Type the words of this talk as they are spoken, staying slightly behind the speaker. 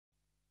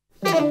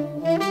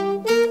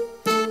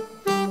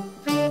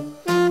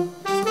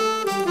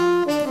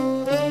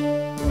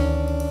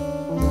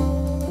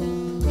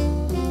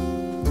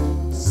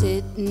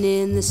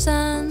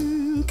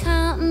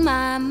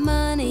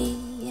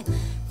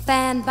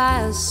fanned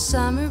by a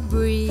summer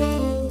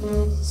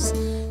breeze.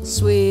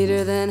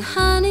 Sweeter than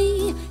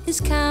honey is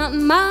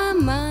counting my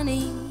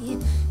money,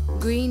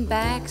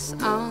 greenbacks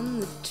on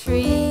the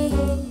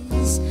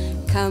trees.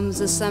 Comes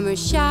a summer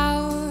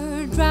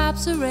shower,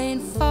 drops of rain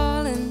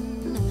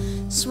falling,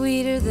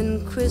 sweeter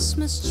than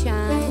Christmas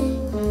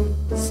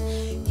chimes.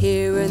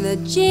 Hearing the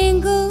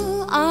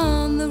jingle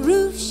on the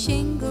roof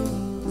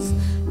shingles,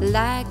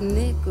 like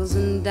nickels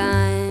and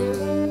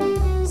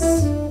dimes.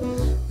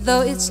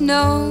 Though it's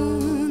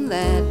known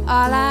that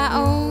all I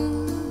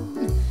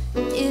own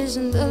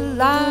isn't a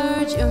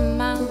large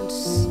amount,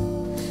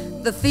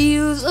 the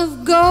fields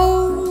of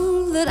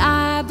gold that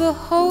I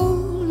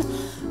behold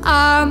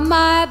are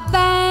my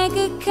bank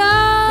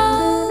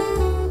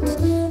account.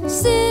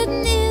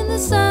 Sitting in the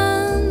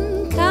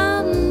sun,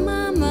 counting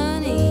my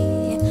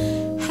money,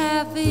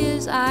 happy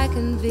as I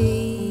can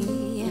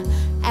be.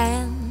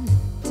 And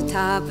to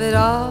top it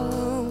all,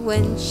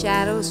 when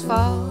shadows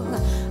fall,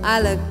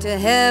 I look to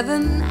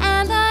heaven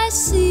and I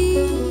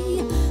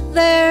see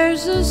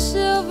there's a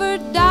silver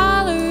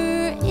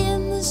dollar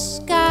in the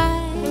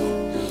sky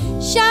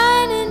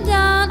shining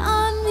down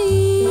on me.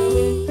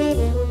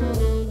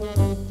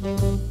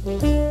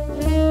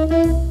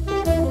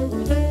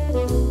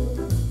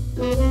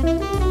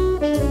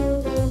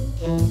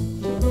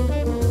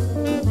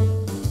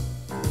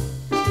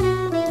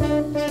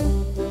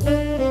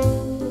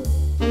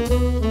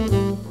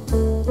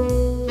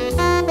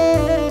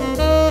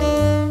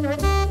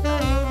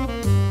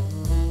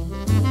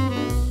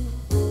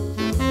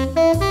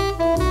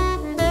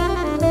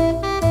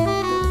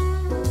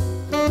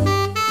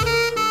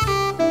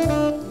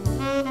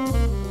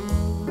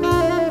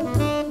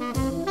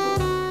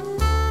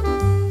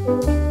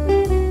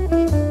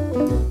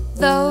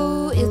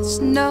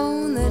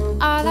 Known that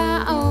all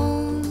I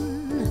own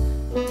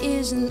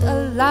isn't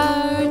a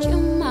large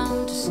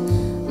amount,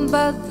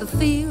 but the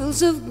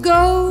fields of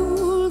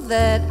gold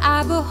that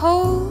I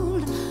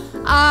behold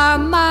are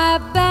my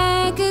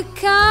bank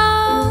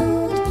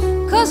account.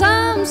 'Cause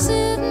I'm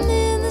sitting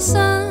in the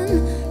sun,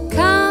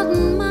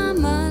 counting my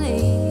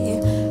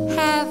money,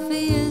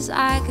 happy as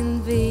I can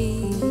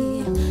be.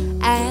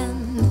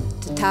 And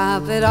to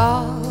top it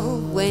all,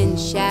 when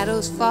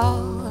shadows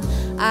fall,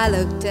 I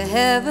look to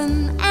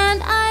heaven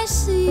and I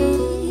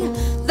see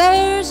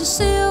there's a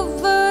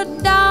silver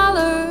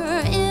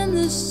dollar in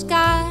the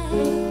sky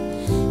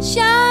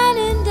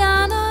shining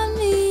down on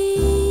me.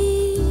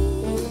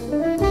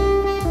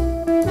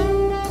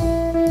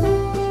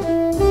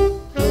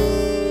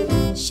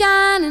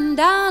 Shining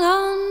down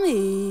on me.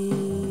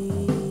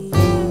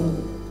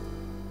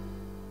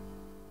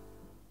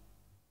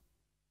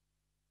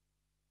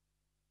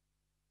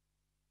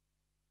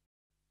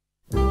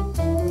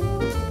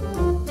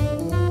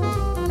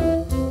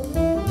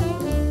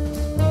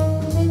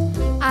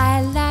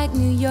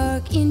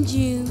 In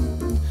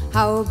June,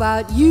 how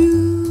about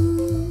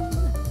you?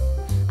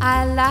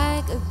 I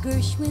like a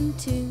Gershwin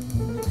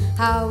tune.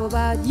 How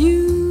about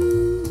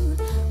you?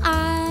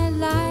 I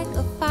like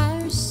a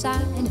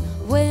fireside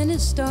when a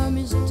storm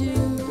is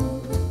due.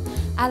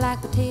 I like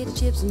potato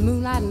chips and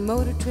moonlight and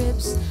motor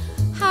trips.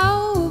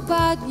 How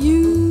about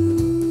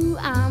you?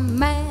 I'm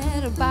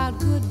mad about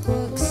good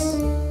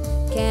books,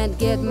 can't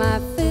get my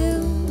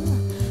fill,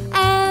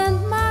 and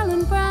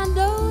Marlon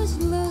Brando's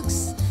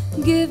looks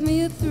give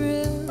me a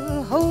thrill.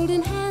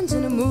 Holding hands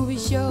in a movie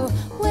show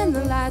when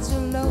the lights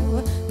are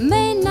low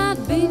may not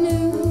be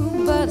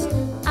new, but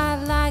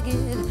I like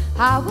it.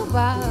 How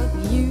about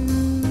you?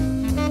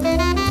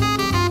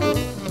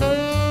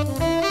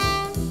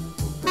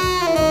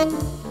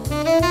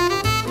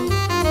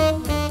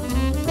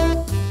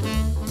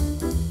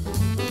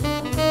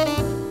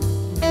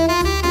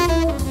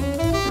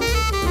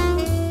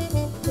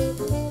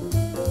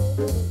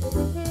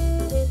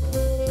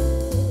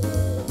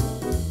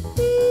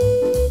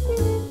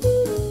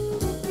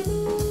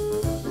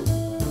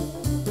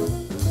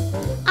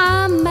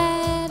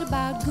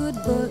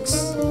 Books,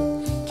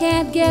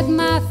 can't get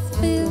my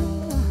fill,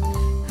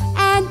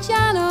 and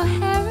John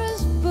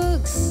O'Hara's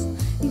books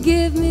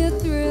give me a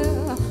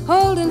thrill.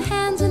 Holding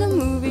hands in a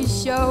movie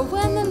show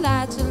when the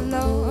lights are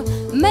low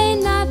may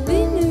not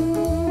be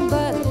new,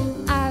 but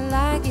I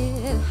like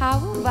it. How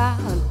about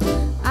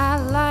I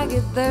like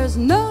it? There's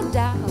no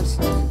doubt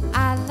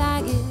I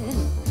like it.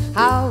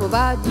 How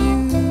about you?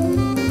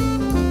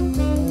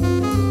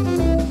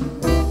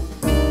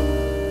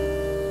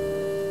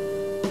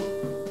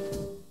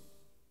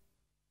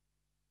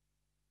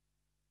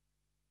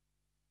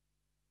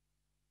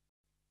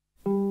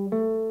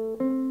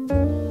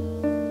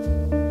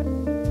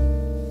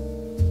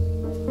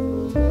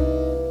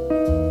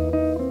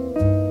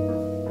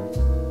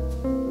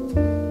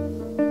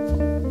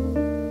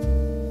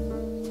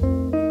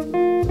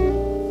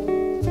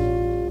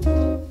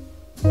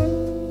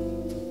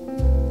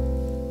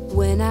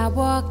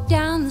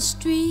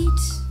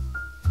 Street,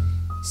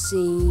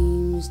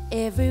 seems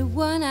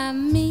everyone I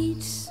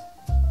meet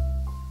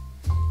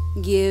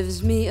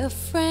gives me a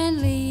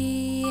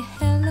friendly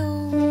hello.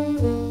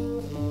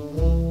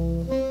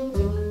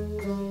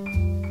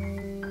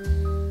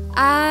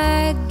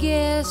 I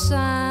guess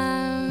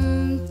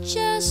I'm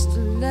just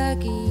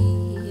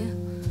lucky,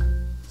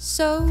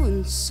 so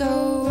and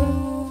so.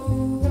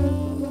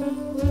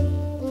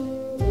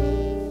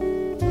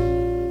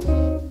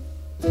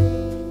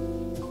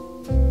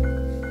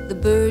 The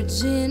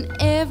birds in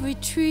every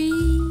tree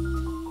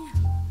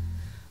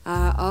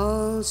are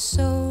all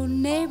so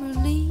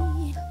neighborly.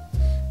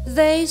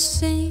 They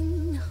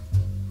sing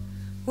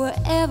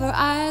wherever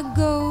I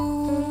go.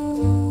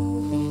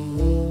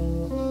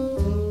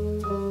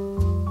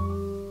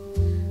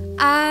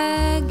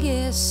 I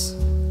guess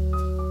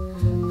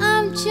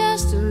I'm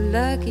just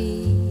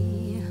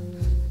lucky,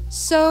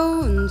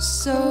 so and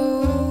so.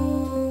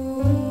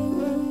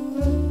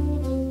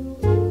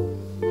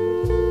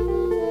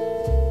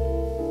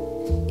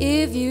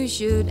 If you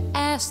should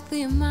ask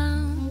the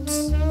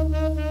amounts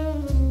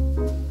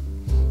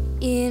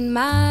in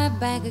my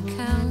bank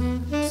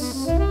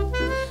accounts,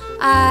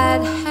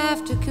 I'd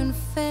have to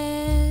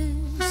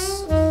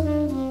confess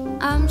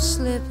I'm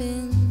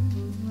slipping.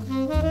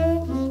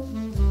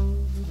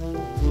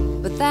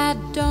 But that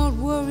don't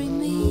worry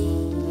me.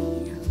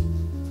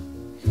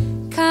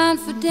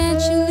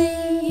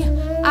 Confidentially,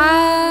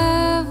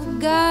 I've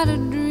got a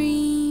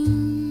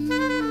dream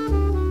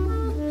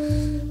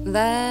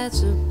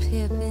that's a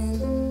pippin'.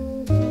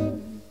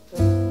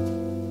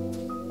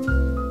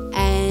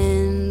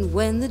 And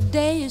when the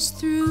day is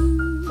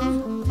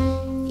through,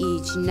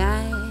 each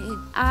night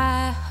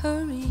I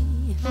hurry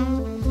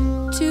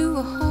to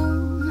a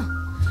home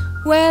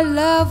where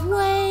love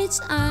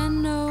waits, I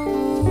know.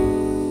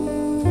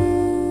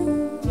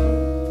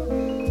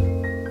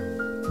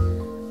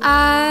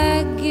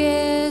 I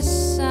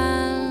guess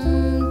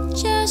I'm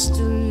just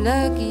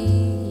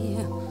lucky,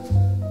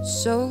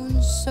 so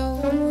and so.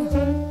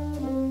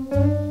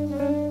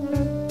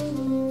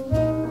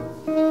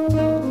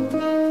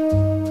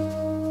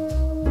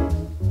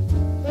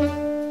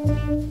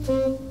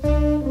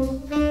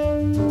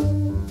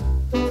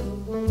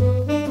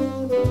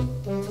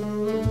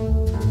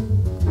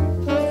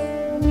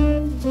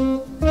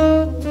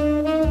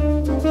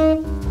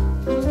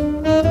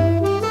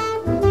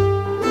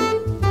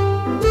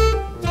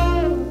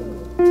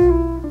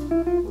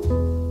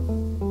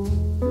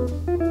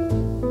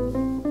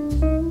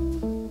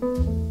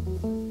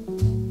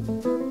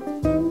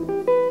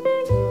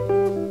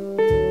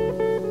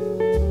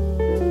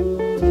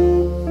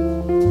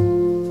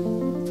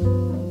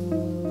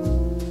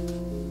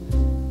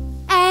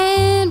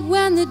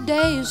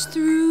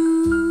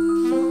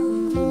 Through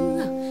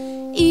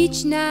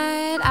each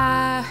night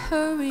I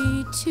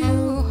hurry to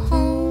a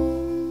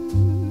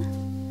home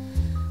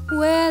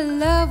where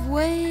love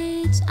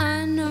waits,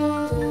 I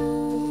know.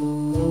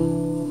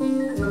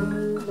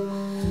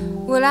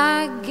 Well,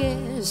 I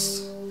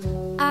guess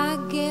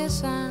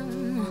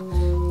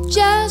I'm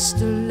just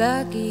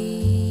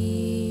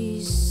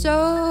lucky,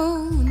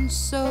 so and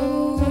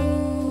so.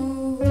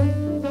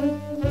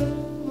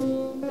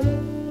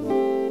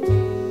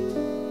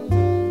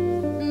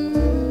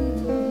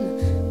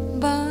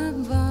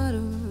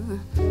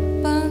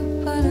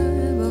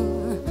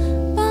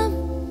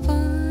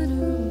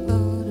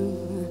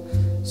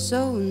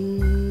 So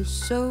and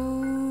so.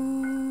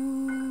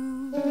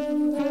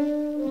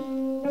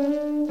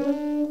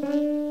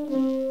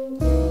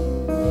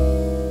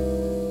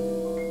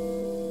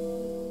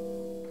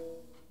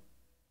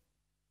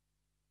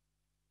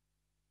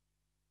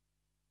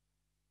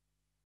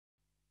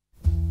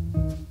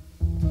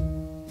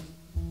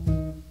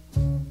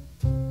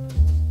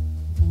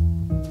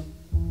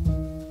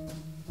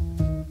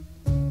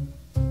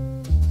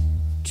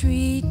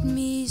 Treat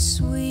me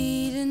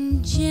sweet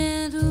and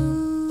gentle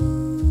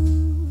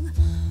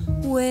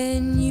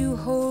when you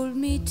hold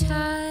me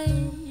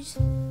tight.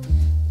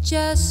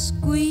 Just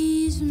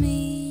squeeze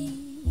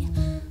me,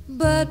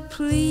 but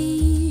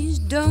please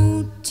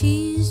don't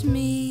tease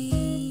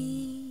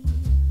me.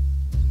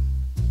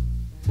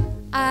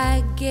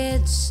 I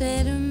get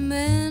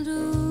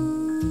sentimental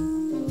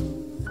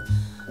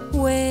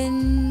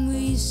when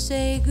we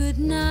say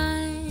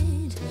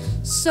goodnight,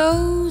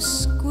 so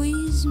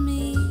squeeze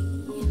me,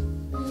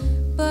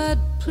 but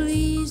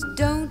please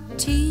don't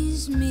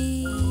tease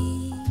me.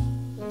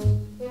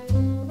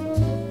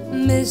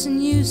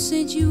 Missing you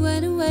since you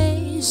went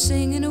away,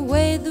 singing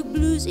away the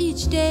blues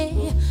each day,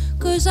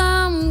 'cause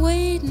I'm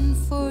waiting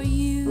for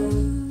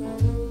you.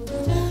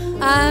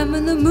 I'm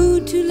in the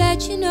mood to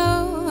let you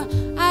know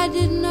I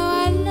didn't know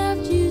I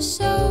loved you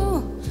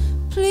so.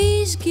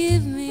 Please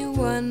give me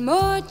one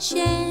more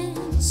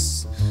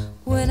chance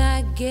when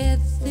I get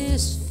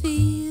this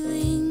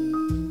feeling.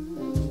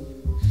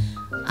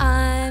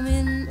 I'm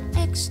in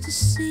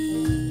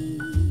ecstasy,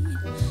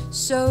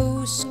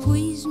 so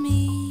squeeze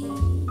me,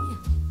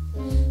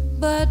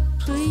 but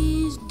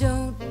please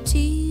don't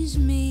tease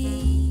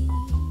me.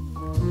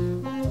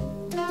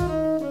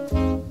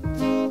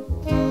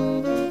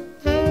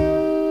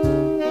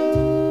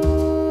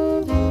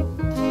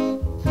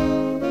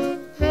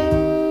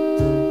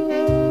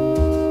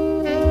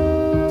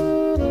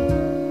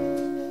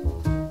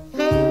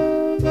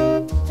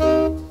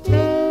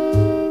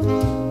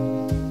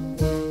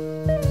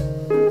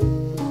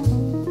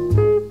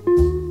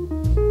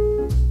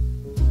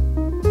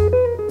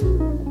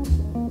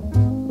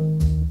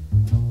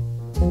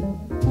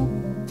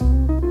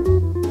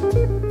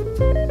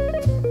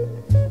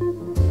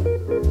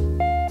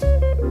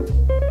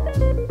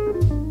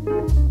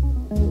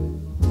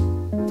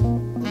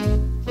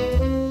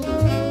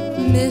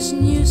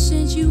 missing you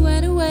since you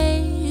went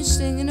away,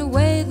 singing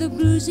away the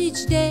blues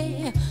each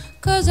day,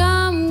 'cause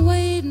I'm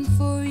waiting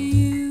for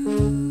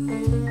you.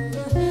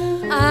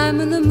 I'm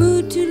in the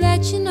mood to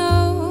let you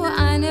know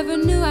I never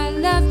knew I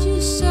loved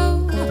you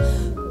so.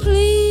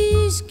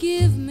 Please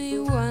give me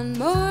one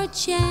more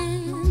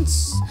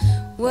chance.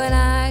 When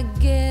I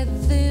get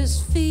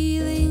this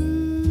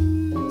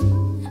feeling,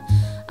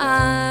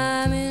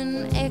 I'm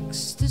in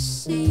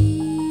ecstasy.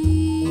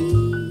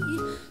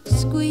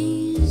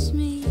 Squeeze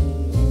me,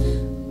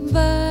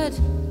 but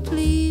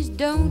please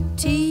don't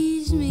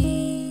tease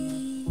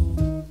me.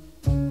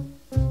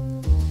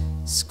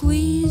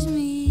 Squeeze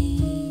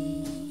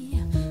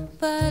me,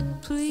 but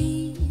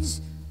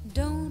please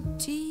don't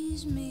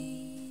tease me.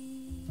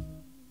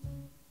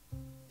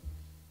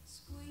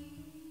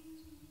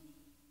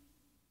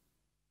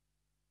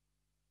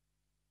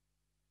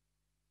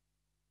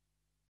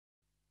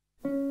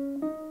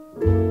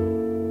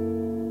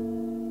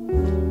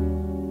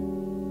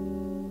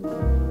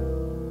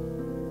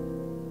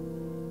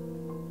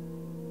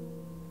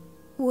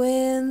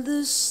 When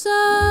the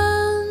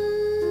sun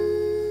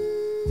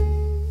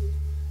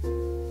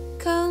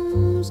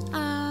comes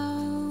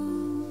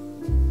out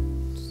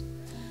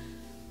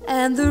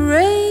and the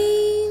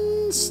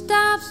rain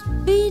stops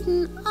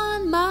beating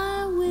on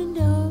my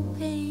window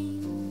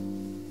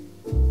pane,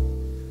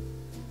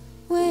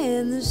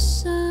 when the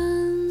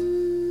sun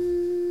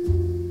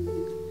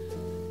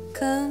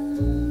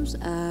comes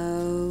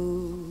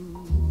out,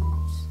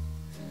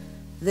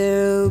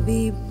 there'll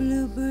be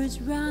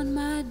bluebirds round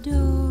my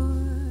door,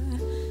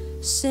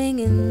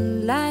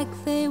 singing like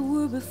they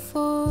were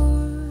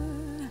before.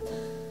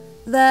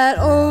 That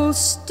old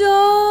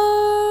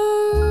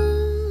storm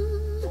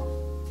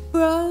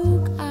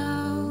broke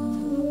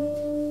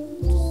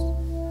out,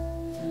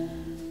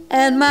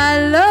 and my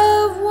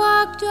love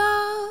walked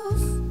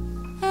off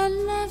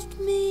and left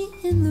me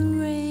in the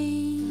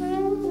rain.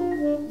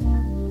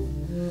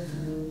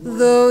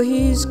 Though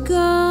he's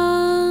gone,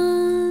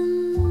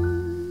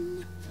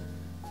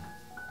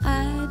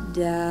 I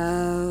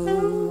doubt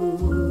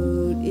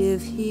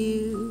if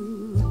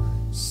he'll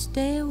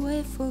stay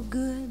away for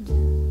good.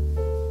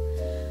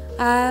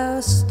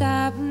 I'll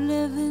stop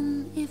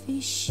living if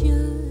he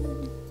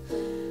should.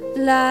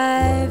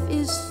 Life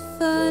is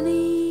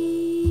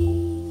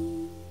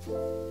funny.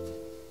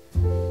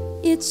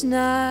 It's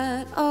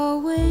not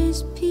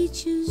always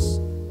peaches,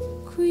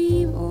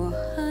 cream, or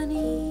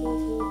honey.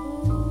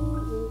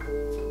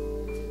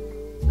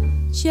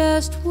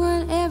 Just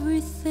when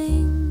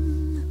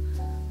everything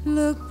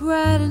looked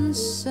bright and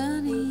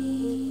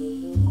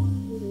sunny,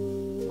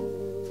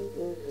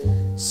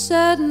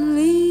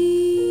 suddenly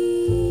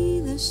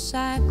the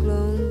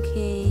cyclone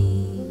came.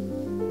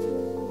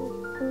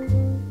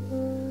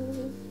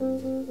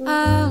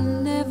 I'll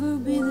never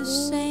be the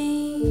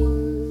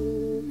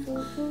same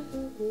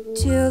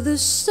till the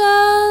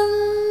sun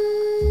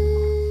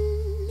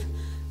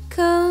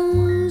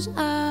comes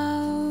out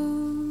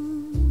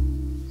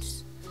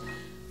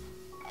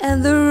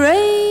and the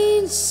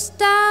rain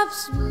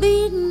stops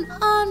beating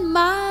on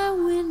my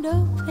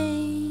window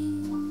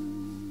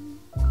pane.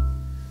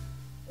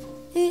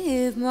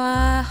 If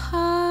my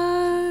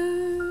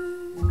heart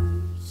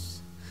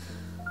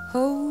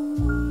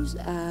holds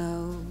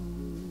out,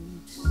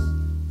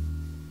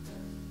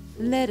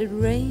 let it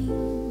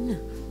rain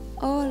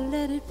or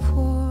let it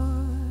pour.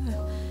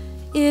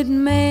 It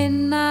may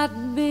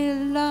not be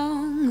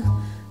long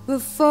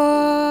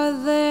before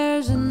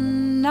there's a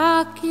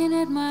knocking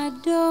at my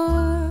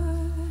door,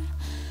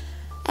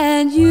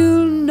 and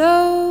you'll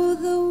know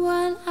the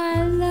one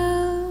I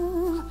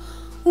love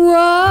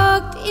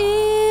walked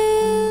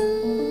in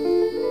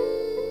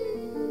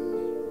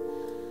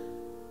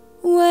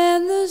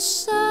when the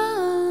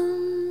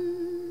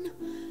sun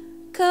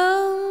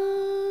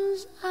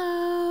comes out.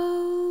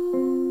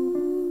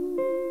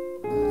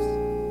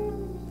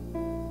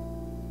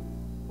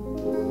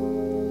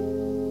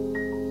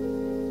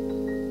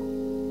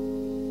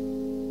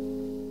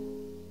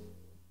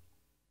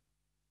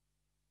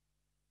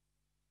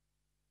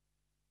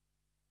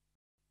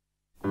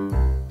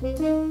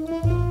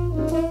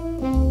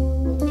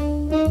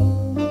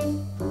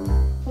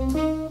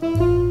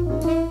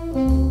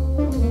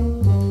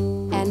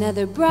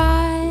 Another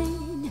bride,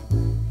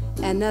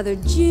 another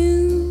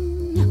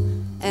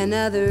June,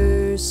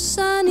 another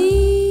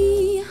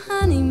sunny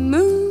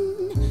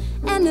honeymoon,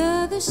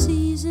 another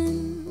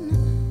season,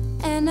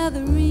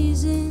 another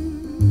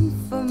reason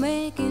for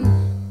making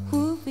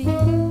whoopee.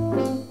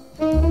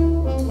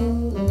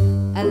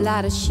 A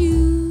lot of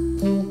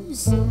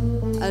shoes,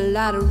 a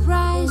lot of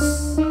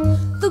rice.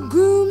 The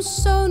groom's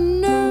so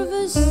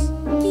nervous,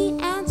 he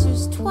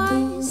answers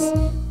twice.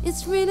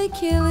 It's really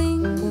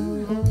killing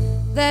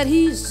that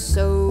he's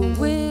so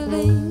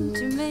willing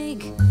to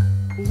make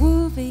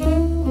whoopee.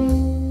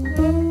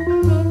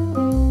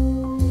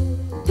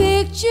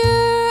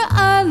 Picture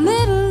a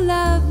little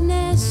love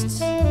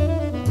nest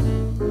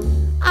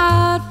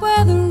out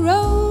where the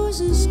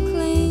roses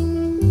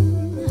cling.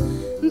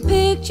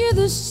 Picture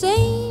the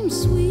same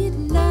sweet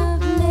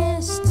love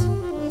nest.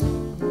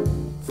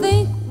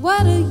 Think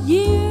what a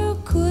year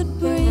could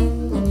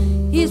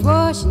bring. He's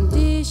washing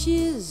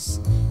dishes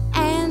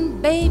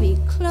and baby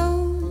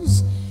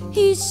clothes.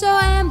 He's so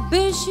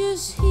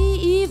ambitious,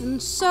 he even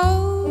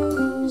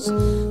sews.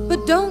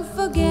 But don't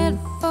forget,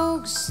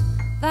 folks,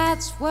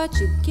 that's what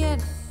you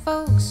get,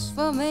 folks,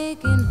 for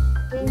making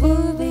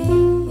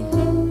whoopee.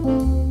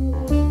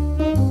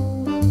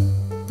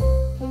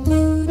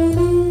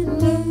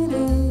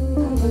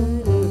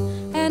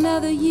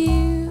 Another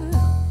year,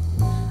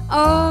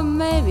 or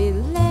maybe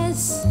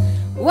less.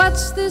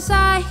 What's this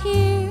I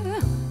hear?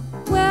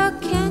 Well,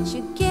 can't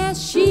you guess?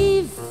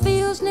 She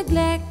feels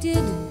neglected,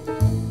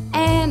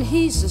 and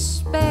he's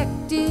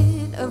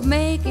suspected of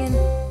making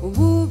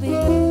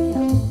whoopee.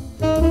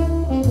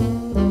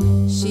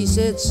 She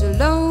sits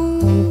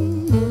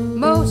alone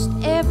most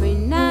every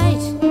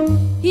night.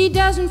 He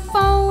doesn't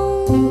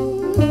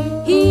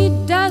phone, he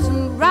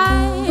doesn't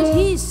write.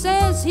 He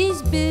says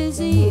he's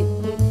busy,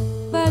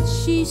 but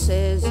she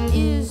says,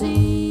 is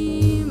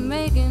he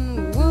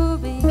making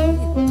whoopee?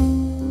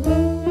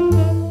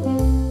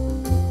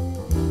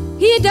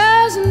 He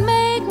doesn't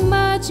make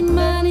much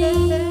money,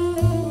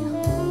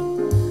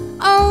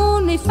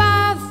 only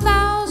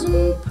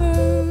 5,000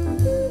 per,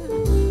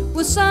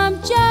 with some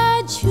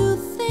judge who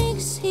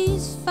thinks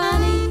he's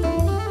funny,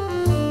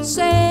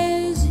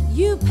 says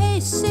you pay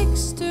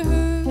 6 to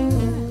her.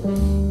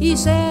 He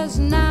says,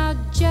 now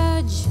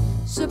judge,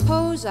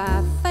 suppose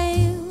I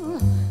fail.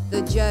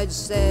 The judge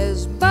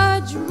says,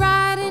 budge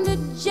right into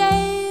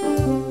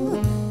jail.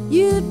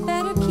 You'd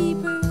better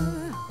keep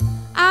her,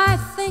 I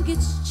think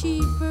it's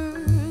cheaper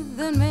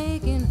than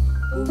making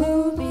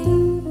whoopee.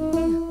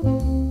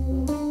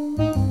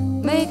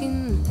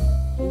 Making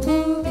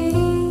whoopee.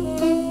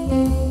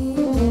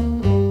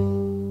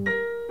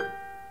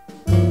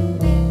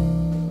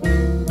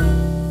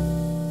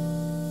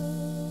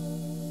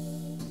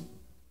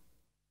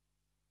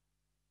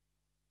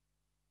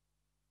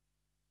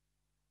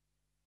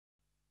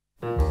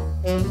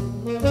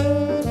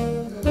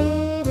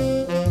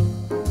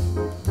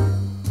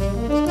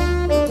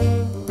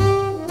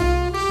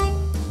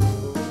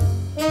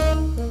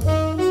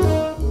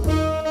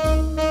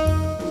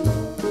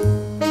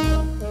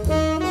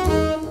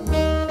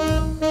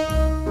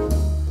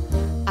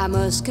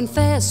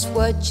 Confess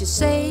what you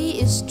say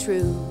is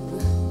true.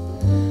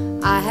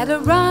 I had a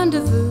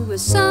rendezvous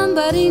with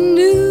somebody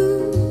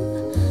new.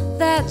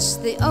 That's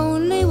the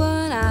only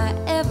one I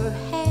ever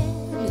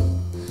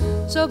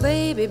had. So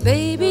baby,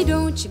 baby,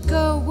 don't you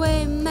go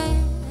away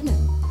mad.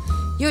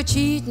 Your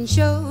cheating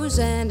shows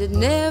and it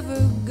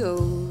never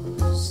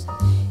goes.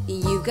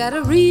 You got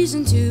a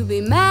reason to be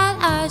mad,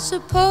 I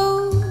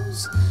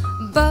suppose,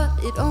 but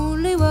it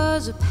only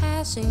was a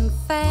passing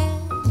fad.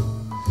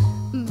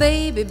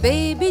 Baby,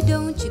 baby,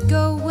 don't you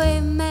go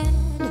away mad.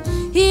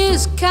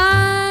 His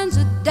kind's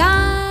a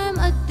dime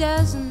a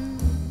dozen.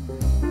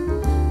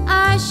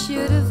 I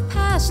should have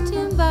passed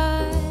him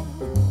by,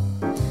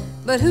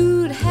 but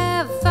who'd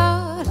have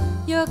thought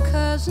your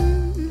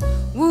cousin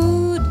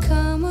would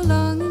come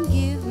along and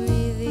give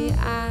me the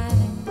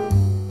eye?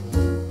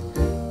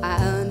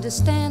 I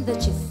understand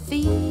that you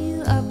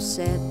feel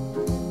upset.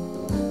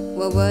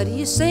 Well, what do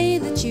you say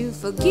that you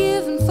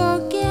forgive and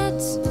forget?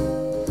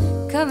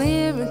 Come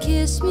here and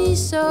kiss me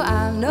so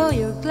I'll know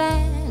you're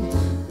glad.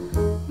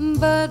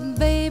 But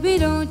baby,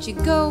 don't you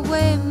go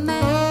away mad.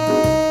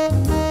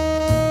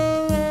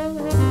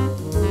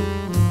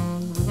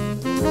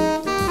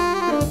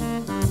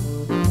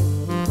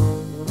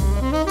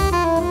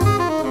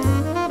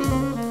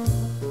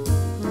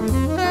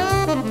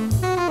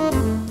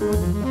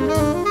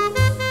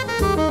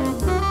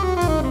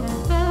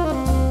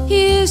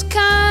 His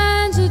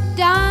kind's a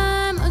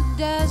dime a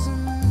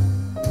dozen.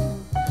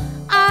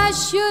 I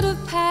should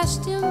have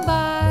passed him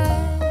by,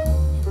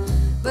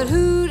 but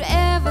who'd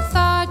ever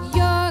thought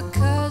your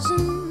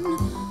cousin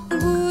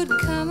would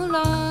come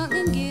along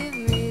and give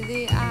me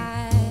the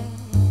eye?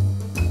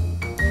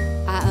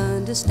 I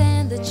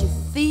understand that you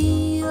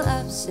feel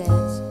upset,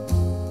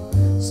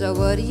 so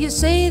what do you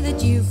say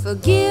that you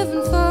forgive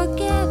and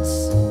forget?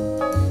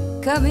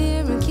 Come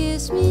here and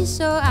kiss me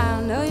so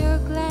I'll know you're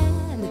glad.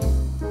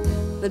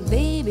 But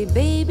baby,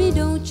 baby,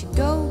 don't you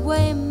go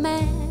away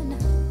mad.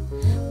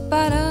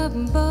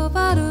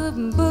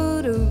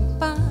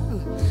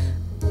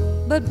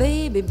 But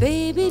baby,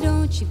 baby,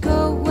 don't you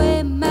go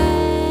away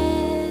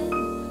mad.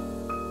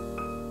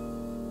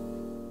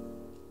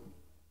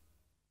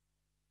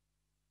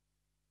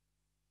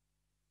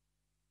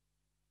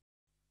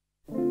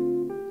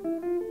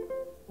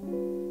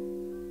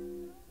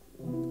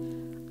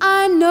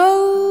 I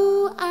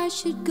know I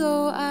should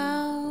go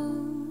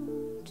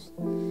out,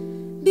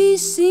 be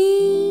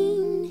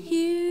seen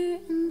here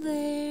and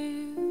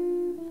there,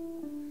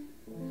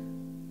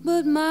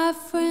 but my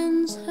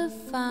friends have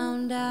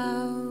found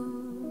out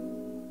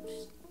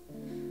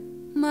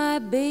my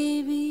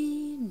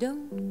baby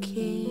don't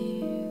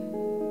care.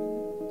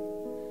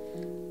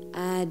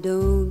 I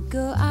don't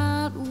go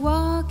out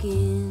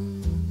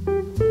walking,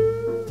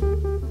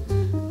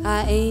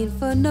 I ain't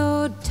for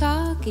no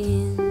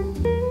talking.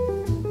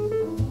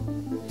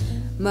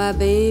 My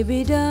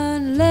baby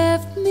done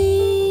left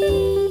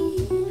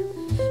me,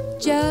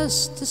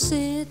 just a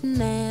sittin'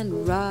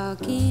 and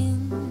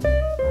rockin'.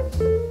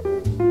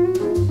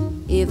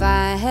 If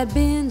I had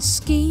been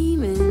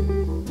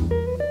scheming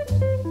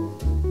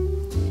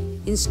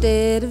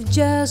instead of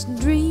just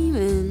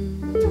dreaming,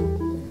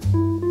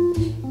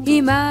 he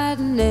might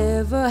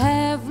never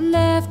have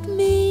left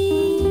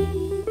me,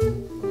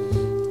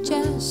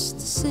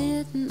 just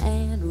sittin'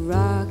 and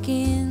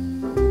rockin'.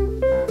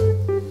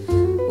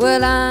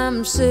 Well,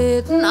 I'm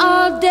sittin'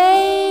 all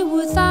day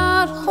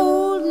without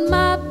holding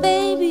my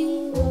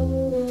baby.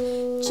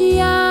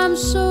 Gee, I'm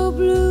so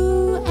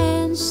blue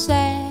and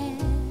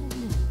sad.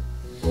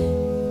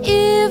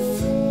 If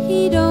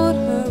he don't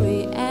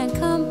hurry and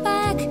come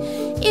back,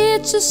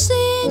 it's a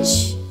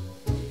cinch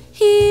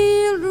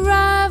he'll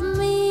drive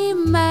me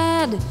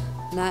mad.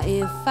 Now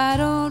if I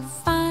don't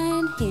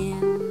find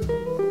him,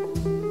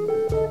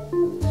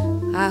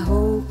 I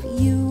hope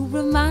you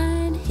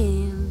remind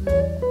him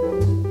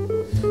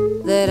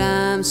that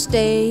I'm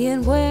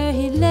staying where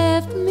he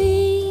left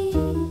me,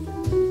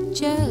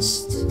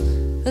 just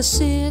a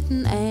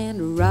sittin'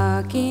 and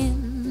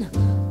rockin'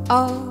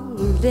 all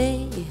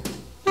day.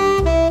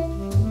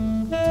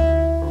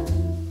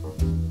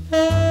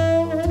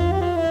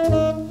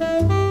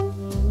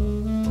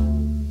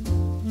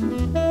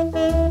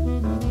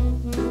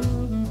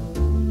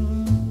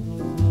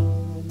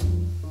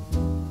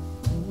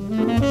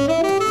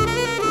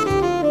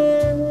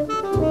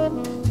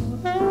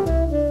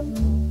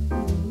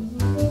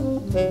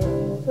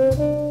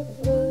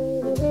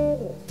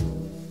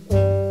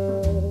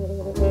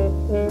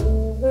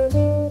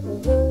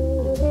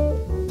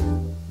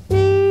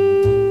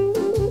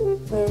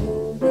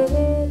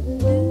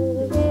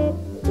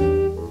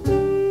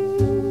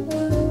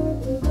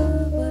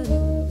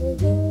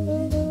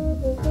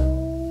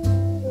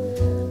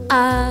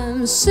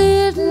 I'm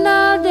sitting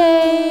all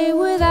day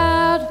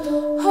without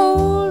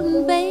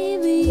holding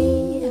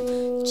baby.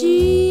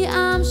 Gee,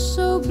 I'm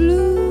so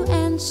blue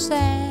and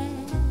sad.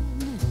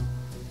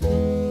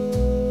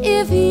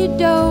 If he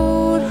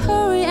don't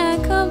hurry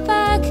and come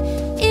back,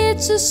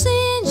 it's a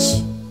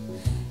cinch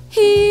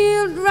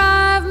he'll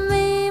drive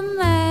me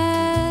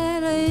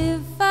mad.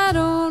 If I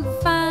don't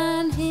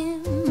find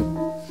him,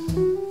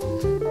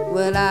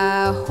 well,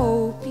 I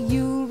hope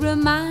you'll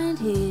remind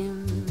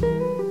him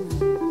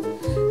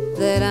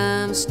that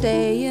I'm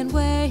staying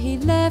where he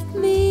left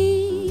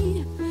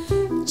me,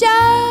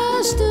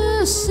 just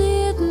a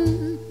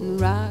sittin' and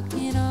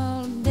rockin'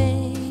 all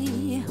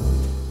day.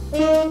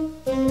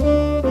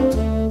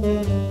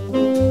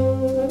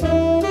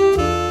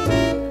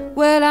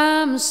 Well,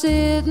 I'm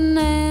sittin'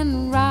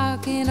 and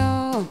rockin'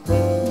 all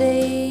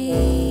day.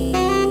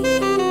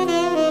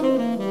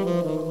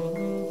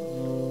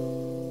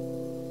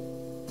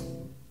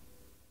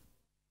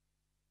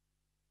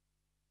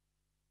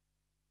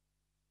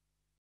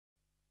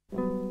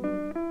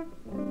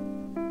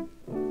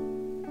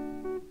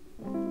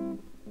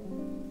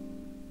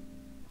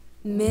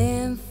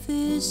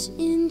 Memphis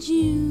in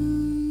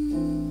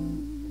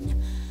June,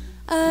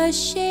 a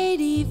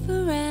shady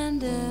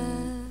veranda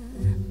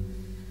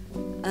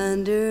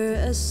under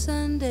a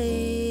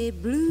Sunday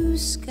blue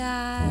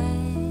sky.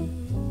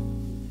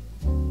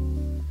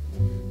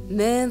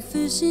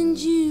 Memphis in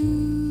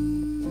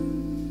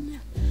June,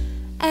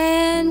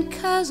 and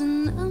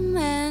cousin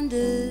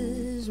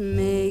Amanda's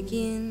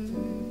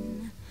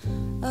making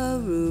a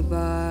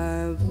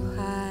rhubarb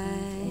pie.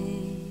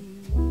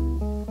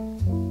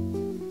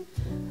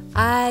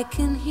 I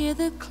can hear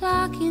the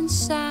clock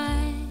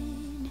inside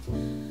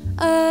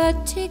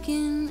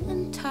a-ticking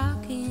and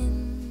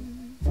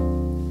talking.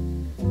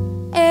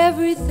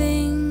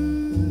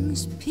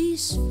 Everything's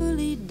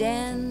peacefully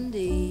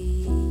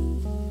dandy,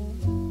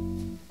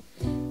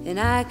 and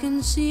I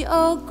can see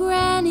old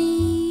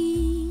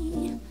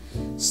Granny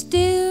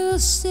still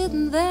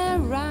sitting there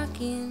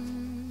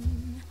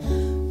rocking,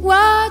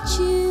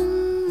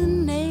 watching the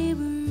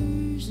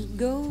neighbors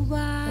go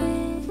by.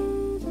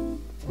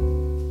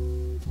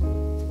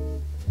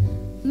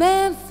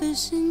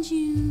 Memphis in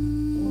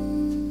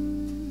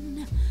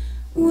June,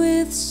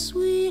 with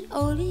sweet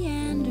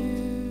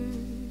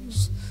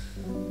oleanders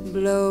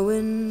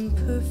blowing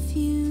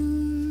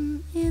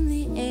perfume in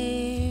the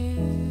air.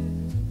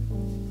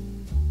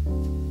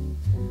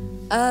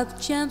 Up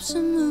jumps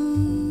a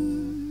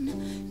moon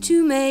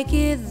to make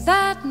it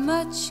that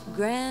much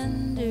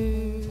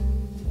grander.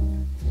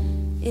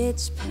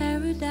 It's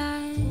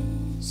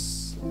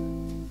paradise.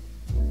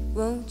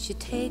 Won't you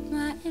take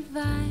my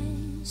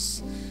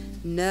advice?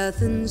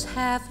 Nothing's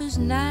half as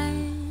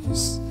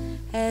nice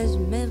as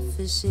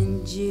Memphis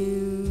in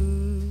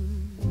June.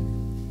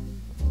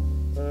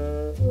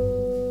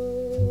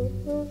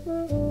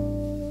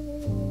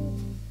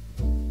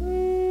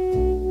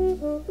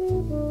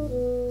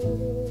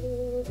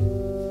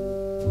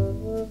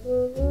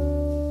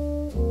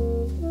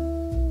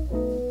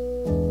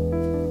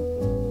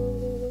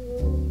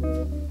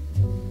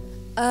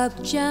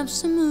 Up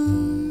jumps the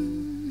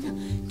moon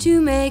to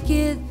make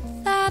it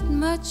that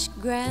much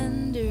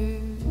grander.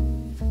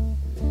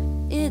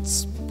 It's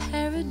it's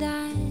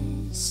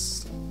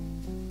paradise.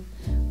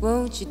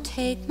 Won't you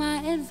take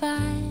my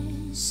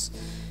advice?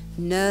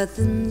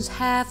 Nothing's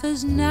half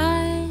as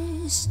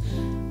nice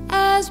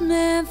as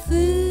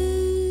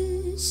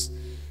Memphis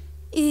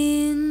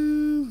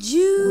in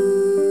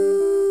June.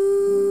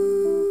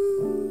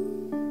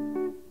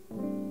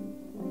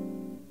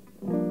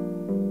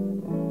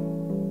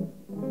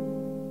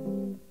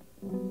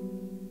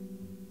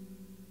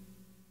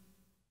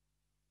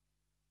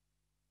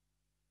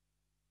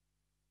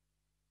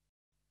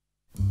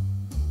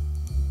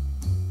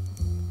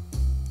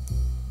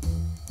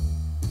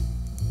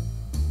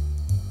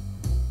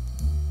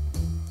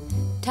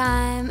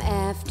 Time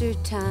after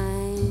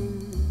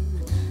time,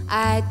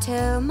 I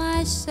tell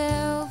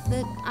myself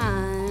that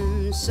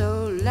I'm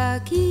so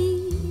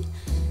lucky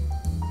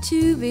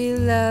to be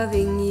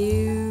loving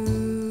you,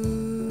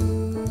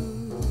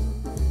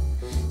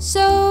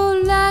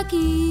 so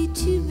lucky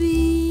to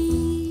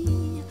be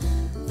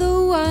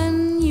the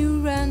one you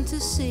run to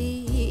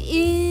see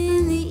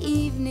in the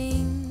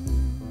evening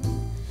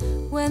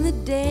when the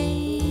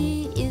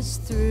day is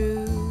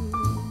through.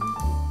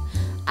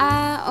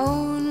 I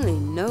only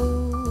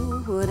know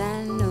what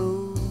I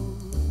know.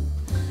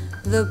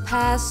 The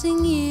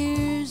passing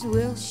years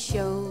will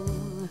show.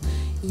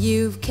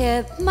 You've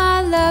kept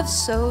my love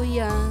so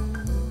young,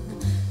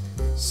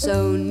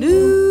 so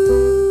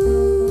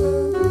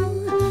new.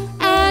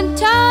 And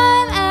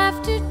time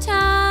after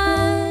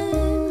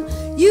time,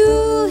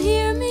 you'll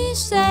hear me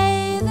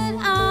say that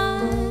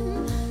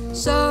I'm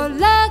so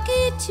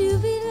lucky to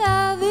be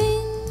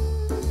loving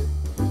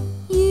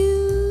you.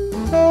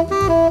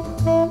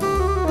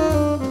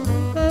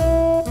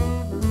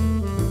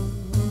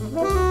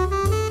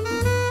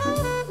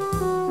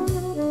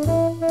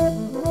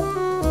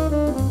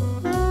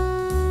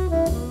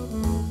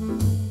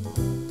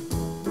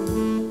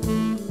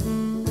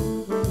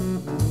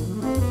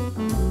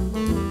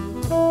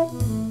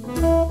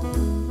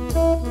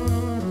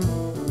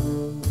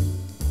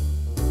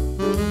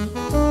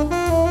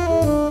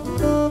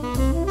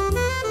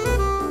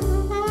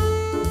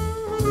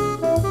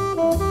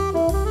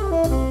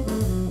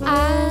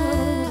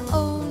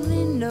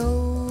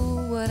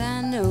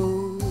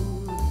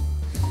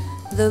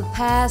 The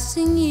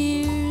passing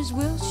years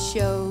will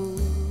show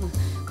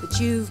that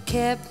you've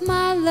kept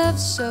my love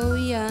so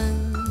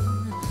young,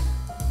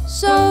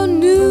 so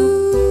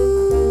new,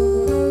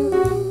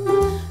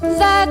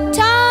 that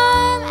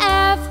time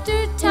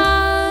after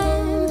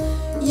time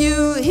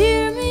you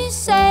hear me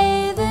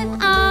say that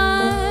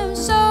I'm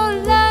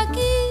so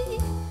lucky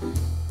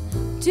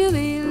to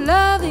be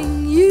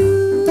loving you.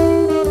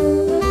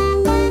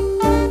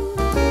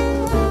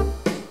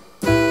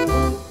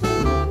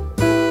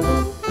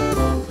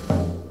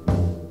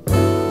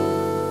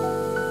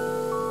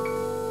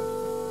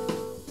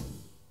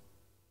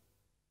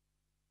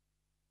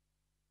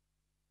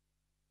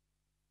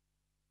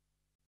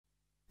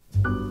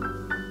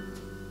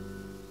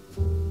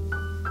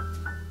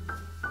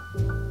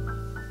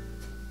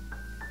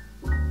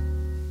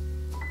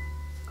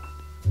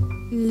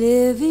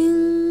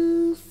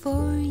 Living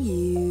for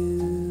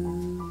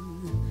you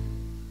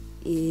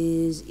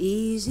is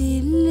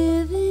easy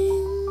living.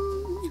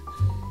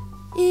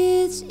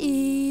 It's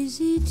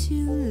easy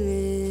to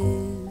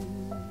live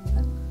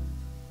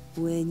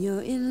when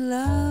you're in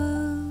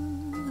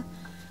love,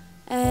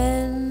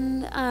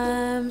 and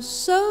I'm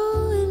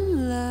so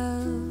in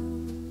love.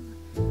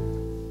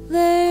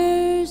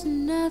 There's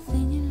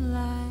nothing in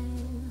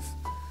life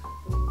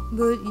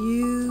but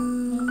you.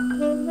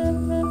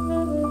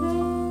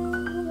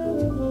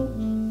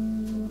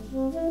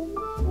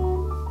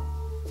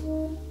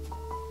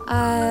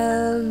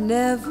 I'll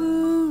never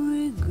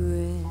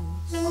regret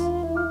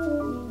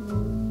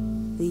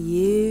the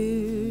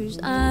years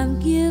I'm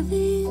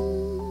giving.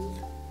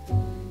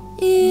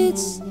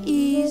 It's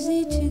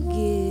easy to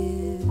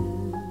give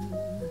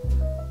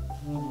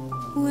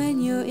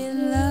when you're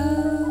in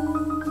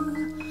love.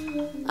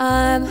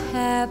 I'm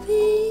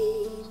happy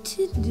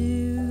to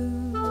do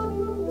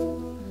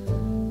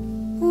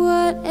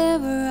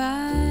whatever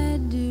I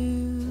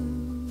do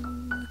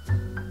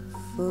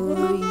for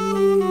you.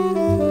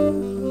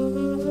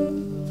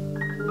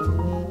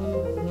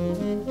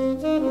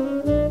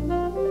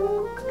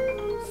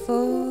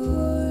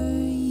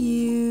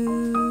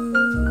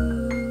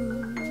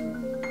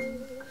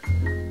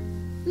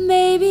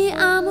 Maybe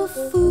I'm a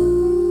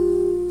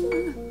fool,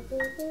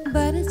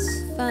 but it's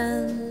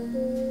fun.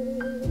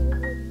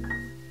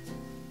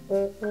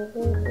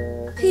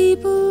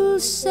 People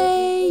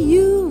say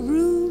you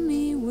rule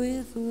me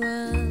with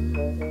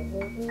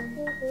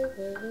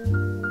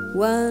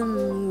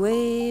one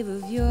wave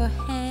of your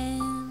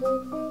hand.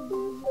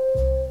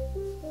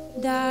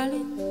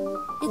 Darling,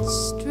 it's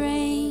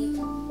strange.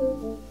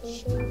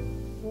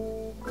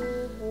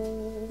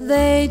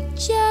 They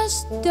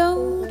just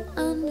don't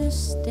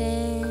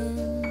understand.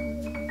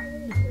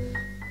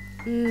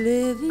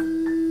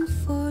 Living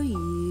for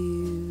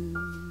you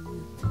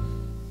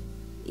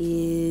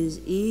is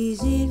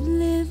easy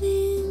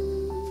living.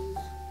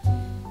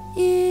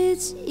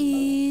 It's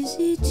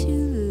easy to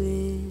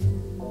live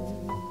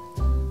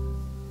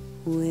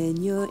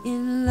when you're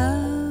in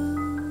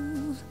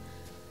love,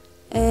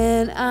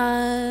 and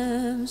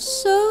I'm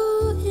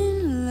so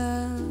in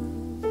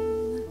love.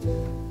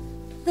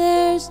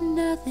 There's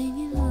nothing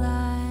in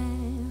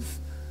life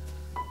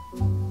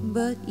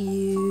but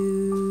you.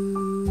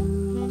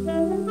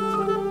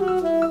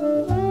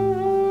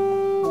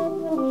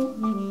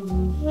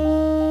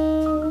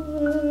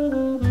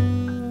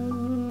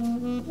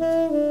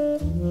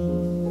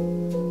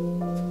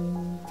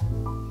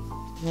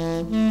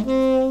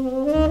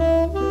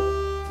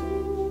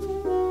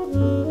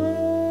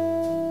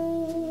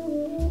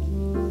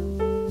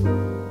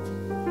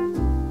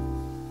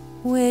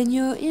 When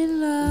you're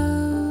in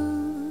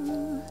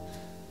love,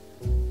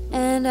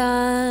 and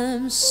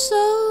I'm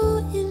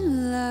so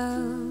in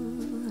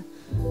love,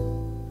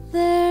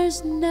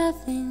 there's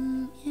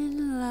nothing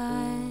in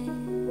life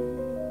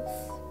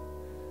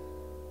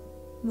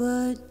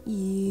but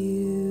you.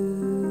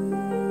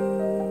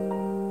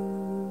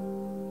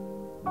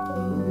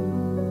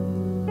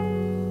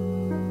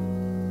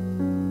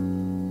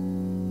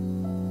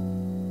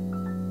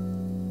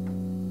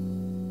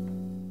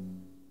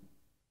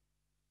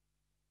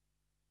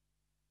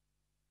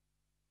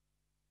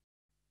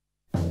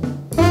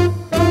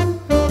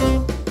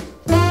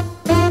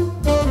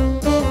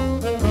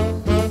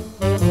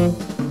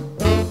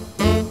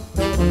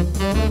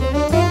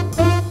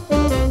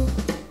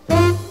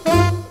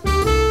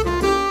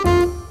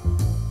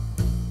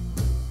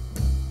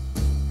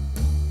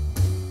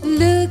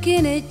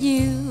 Looking at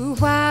you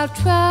while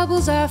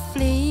troubles are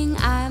fleeing,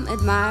 I'm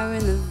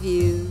admiring the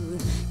view,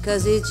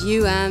 'cause it's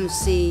you I'm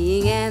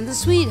seeing, and the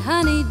sweet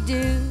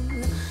honeydew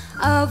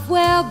of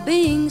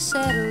well-being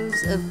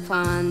settles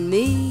upon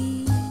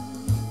me.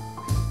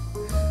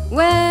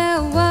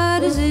 Well,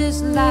 what is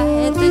this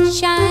light that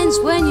shines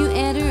when you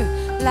enter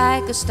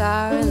like a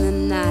star in the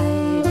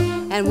night?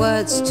 And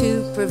what's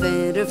to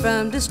prevent her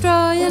from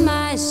destroying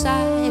my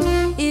sight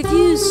if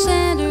you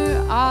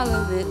center all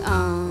of it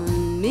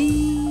on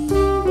me?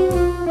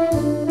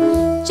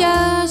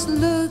 Just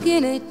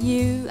looking at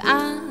you,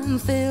 I'm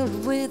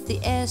filled with the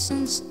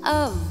essence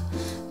of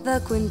the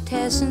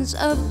quintessence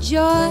of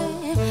joy.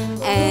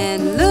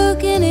 And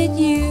looking at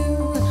you,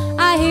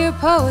 I hear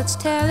poets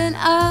telling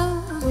of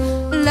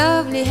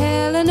lovely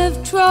Helen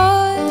of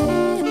Troy.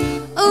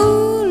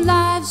 Ooh,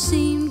 life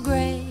seemed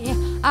gray.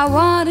 I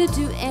wanted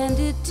to end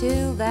it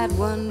till that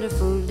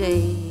wonderful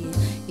day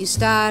you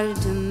started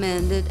to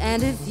mend it.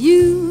 And if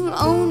you'll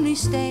only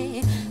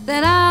stay,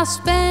 then I'll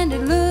spend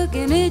it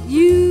looking at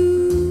you.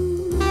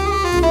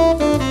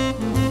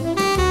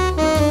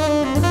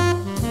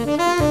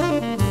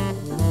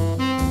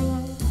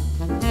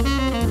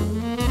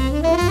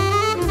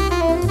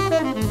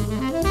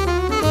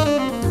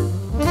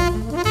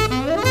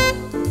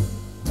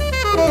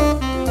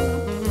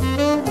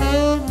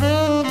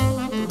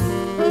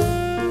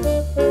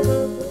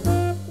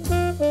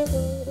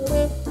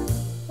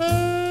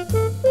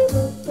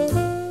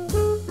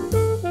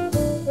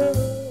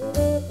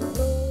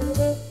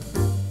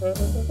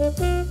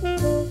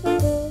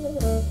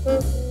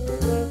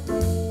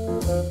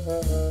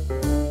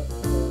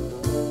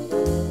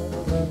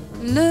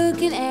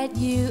 Looking at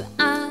you,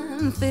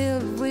 I'm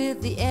filled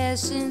with the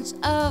essence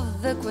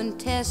of the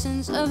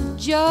quintessence of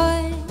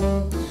joy.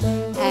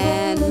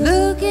 And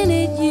looking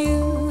at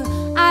you,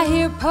 I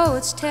hear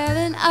poets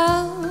telling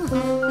of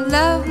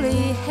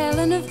lovely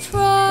Helen of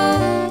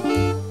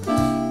Troy.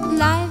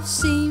 Life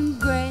seemed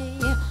gray.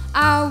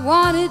 I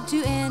wanted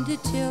to end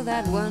it till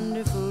that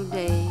wonderful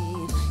day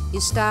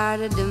you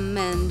started to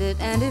mend it.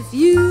 And if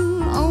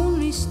you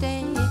only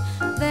stay,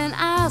 then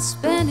I'll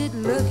spend it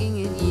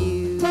looking at you.